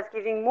 as well as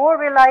giving more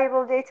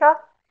reliable data.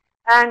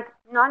 And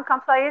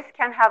non-compliance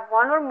can have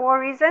 1 or more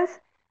reasons,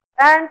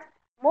 and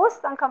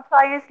most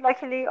non-compliance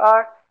luckily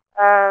are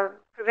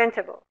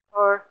preventable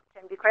or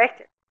can be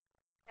corrected.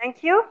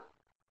 Thank you.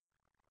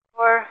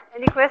 For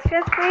any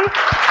questions, please?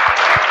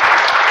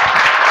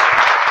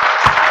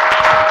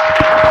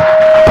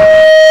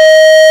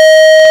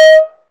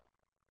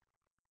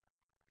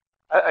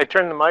 I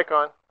turned the mic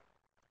on.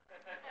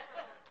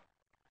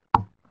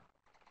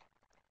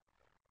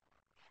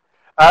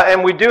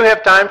 And we do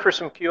have time for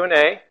some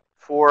Q&A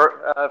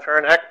for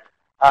Faranak.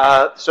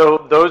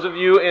 So those of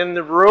you in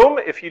the room,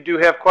 if you do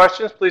have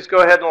questions, please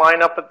go ahead and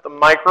line up at the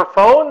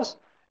microphones,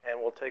 and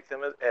we'll take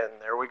them. And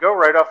there we go,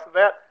 right off the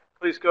bat.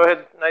 Please go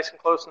ahead nice and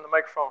close in the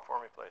microphone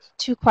for me, please.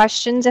 2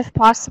 questions, if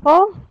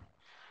possible.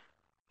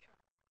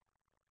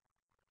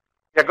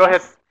 Yeah, go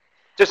ahead.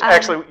 Just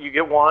actually, you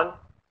get 1,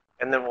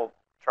 and then we'll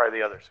try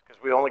the others,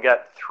 because we only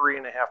got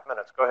 3.5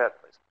 minutes. Go ahead,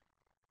 please.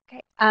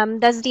 Okay.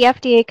 Does the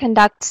FDA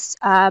conduct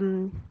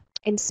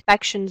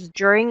inspections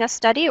during a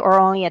study or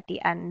only at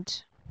the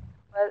end?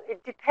 Well,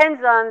 it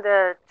depends on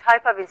the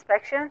type of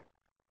inspection.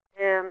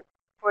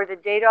 For the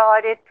data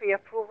audit,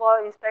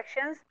 pre-approval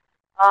inspections,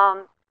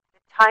 the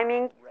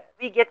timing,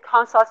 we get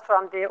consults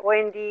from the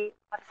OND,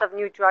 Office of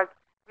New Drug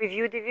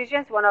review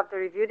divisions, one of the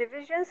review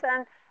divisions,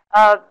 and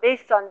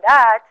based on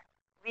that,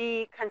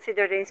 we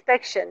consider the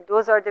inspection.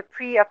 Those are the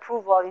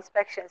pre-approval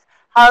inspections.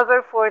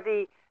 However, for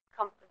the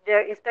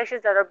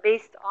inspections that are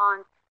based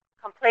on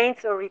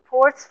complaints or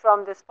reports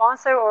from the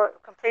sponsor or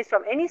complaints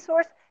from any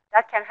source,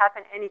 that can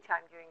happen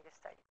anytime during the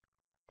study.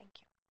 Thank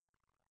you.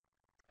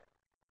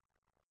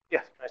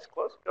 Yes, nice and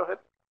close. Go ahead.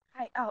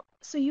 Hi.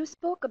 So you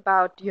spoke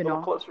about, A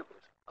little closer, please.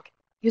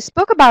 You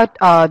spoke about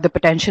the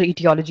potential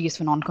etiologies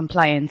for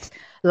non-compliance,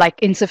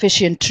 like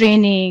insufficient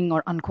training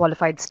or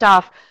unqualified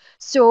staff.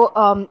 So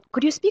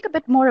could you speak a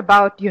bit more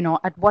about,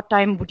 at what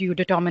time would you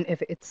determine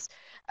if it's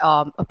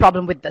a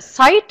problem with the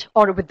site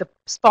or with the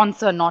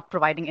sponsor not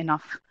providing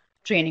enough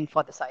training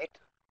for the site?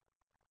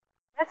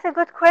 That's a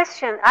good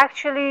question.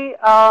 Actually,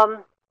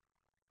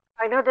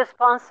 I know the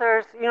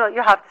sponsors,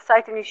 you have the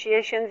site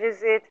initiation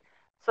visit,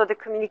 so the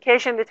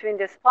communication between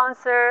the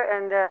sponsor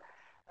and the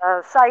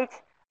site.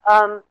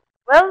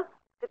 Well,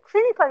 the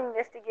clinical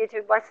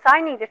investigator, by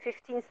signing the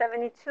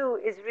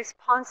 1572, is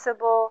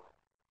responsible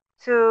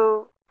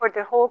for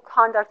the whole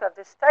conduct of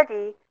the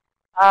study.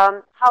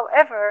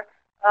 However,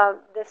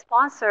 the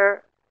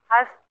sponsor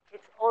has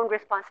its own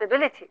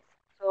responsibilities.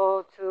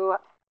 So to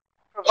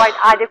provide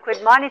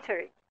adequate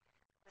monitoring,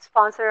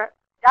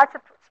 that's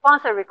a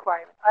sponsor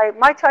requirement.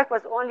 My talk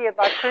was only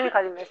about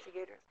clinical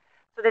investigators.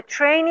 So the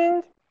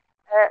training,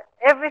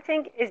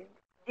 everything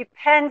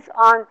depends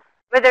on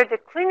whether the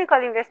clinical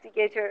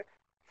investigator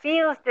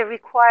feels the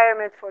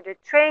requirement for the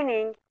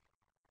training.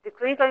 The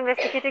clinical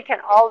investigator can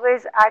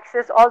always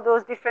access all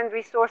those different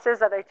resources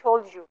that I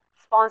told you,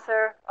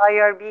 sponsor,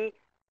 IRB,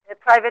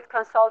 private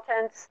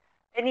consultants,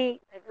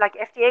 any like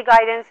FDA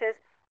guidances.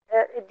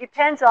 It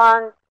depends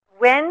on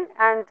when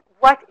and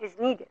what is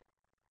needed.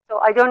 So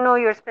I don't know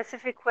your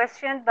specific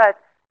question, but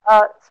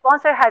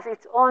sponsor has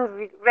its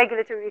own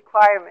regulatory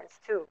requirements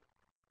too.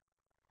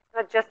 It's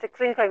not just the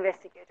clinical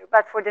investigator,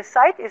 but for the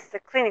site, it's the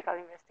clinical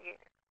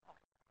investigator.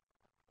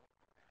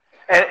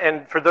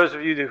 And for those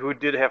of you who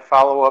did have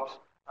follow-ups,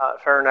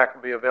 Faranak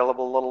will be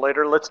available a little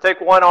later. Let's take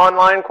one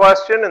online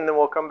question, and then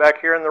we'll come back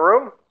here in the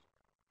room.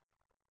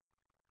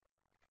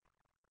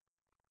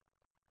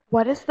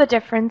 What is the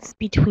difference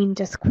between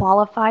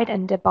disqualified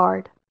and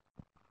debarred?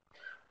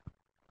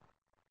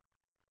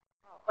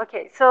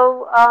 Okay,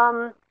 so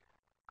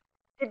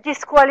the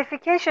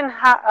disqualification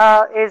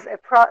is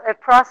a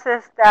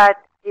process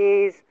that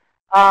is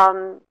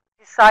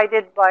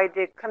decided by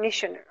the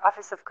commissioner,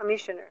 Office of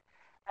Commissioner.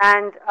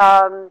 And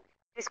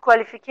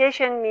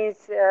disqualification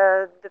means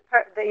the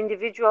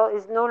individual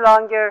is no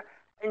longer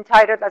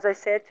entitled, as I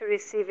said, to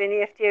receive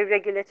any FDA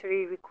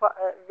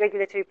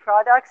regulatory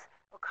products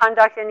or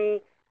conduct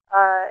any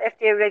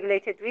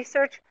FDA-regulated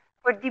research.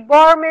 For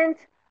debarment,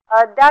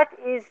 that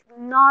is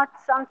not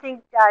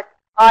something that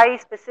I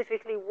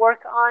specifically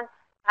work on,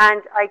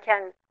 and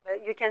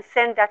you can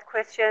send that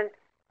question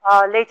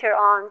later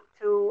on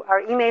to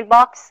our email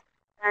box,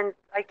 and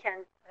I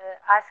can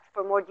ask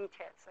for more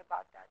details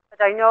about that.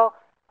 But I know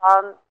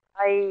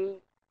I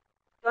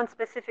don't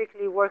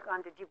specifically work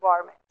on the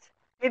debarment.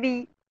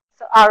 Maybe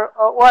our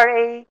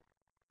ORA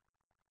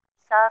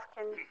staff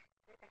can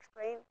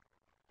explain.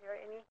 Is there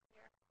any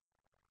here?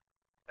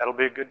 That'll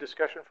be a good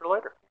discussion for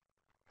later.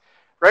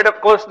 Right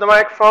up close to the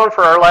microphone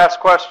for our last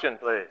question,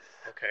 please.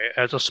 Okay,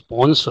 as a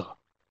sponsor,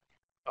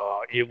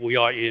 if we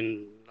are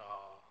in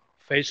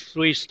phase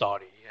 3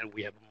 study and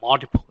we have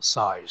multiple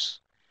sites,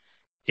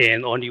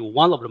 and only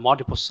one of the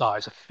multiple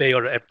sites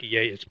failed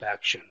FDA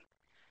inspection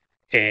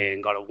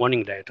and got a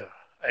warning letter,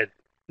 and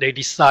they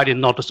decided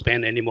not to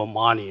spend any more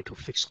money to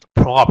fix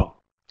the problem.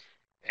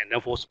 And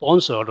therefore,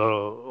 sponsor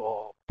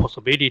the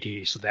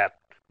possibilities that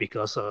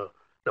because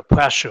the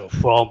pressure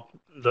from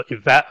the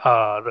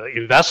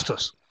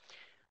investors,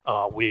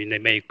 they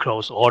may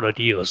close all the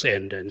deals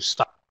and then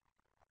stock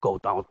go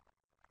down.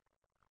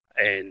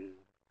 And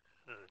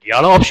the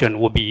other option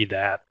would be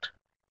that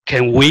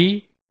can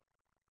we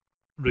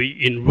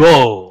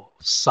re-enroll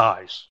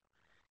size,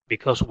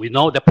 because we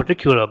know that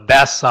particular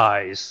bad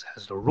size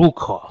has the root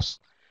cause,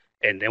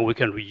 and then we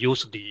can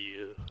reuse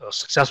the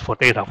successful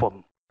data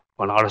from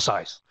another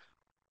size.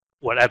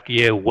 What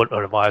FDA would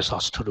advise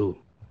us to do.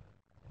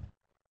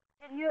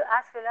 Can you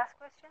ask the last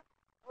question?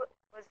 What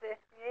was the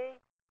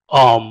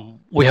FDA?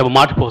 We have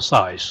multiple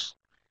sites.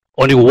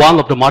 Only one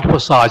of the multiple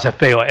sites have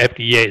failed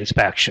FDA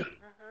inspection.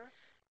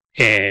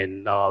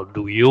 And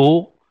do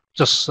you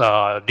just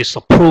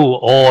disapprove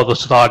all the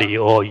study,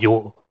 or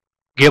you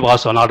give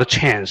us another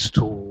chance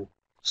to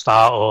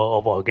start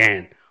over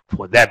again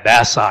for that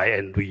bad side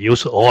and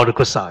reuse all the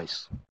good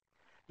sides,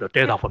 the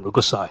data from the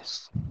good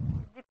sides?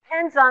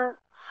 Depends on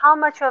how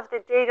much of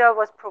the data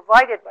was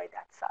provided by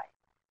that site.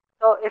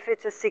 So if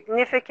it's a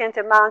significant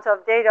amount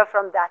of data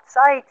from that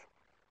site,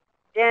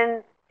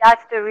 then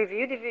that's the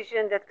review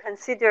division that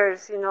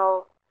considers,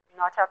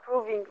 not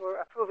approving or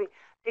approving,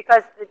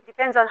 because it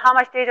depends on how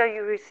much data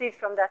you received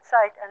from that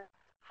site and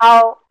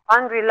how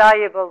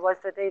unreliable was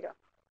the data.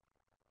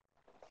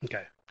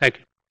 Okay, thank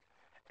you.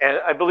 And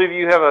I believe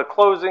you have a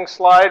closing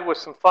slide with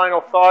some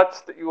final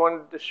thoughts that you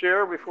wanted to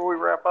share before we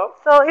wrap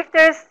up. So if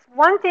there's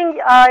one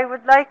thing I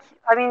would like,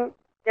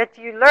 that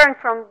you learn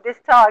from this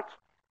talk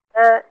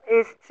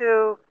is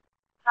to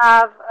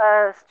have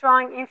a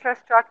strong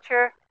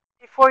infrastructure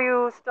before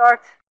you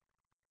start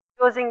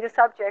dosing the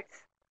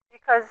subjects,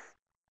 because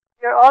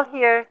we're all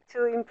here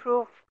to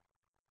improve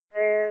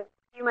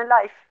human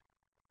life.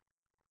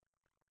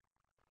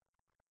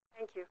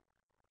 Thank you.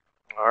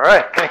 All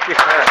right, thank you.